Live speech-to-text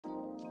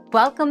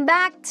Welcome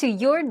back to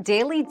your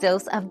daily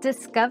dose of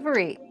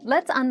discovery.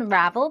 Let's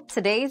unravel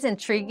today's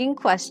intriguing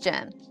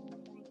question.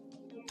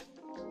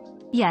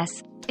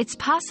 Yes, it's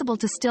possible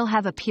to still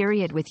have a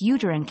period with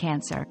uterine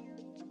cancer.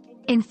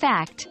 In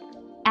fact,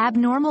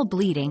 abnormal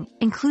bleeding,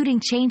 including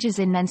changes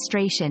in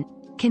menstruation,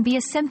 can be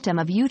a symptom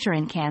of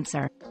uterine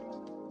cancer.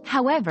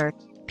 However,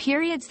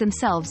 periods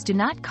themselves do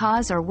not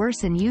cause or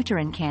worsen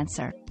uterine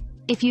cancer.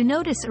 If you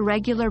notice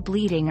irregular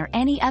bleeding or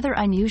any other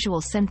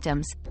unusual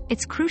symptoms,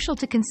 it's crucial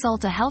to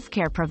consult a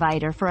healthcare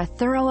provider for a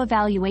thorough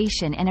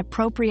evaluation and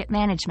appropriate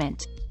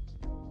management.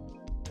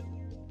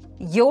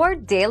 Your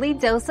daily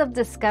dose of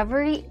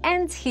discovery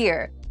ends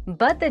here,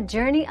 but the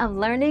journey of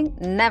learning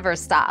never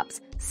stops.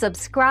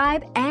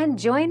 Subscribe and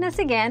join us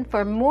again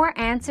for more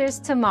answers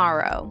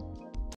tomorrow.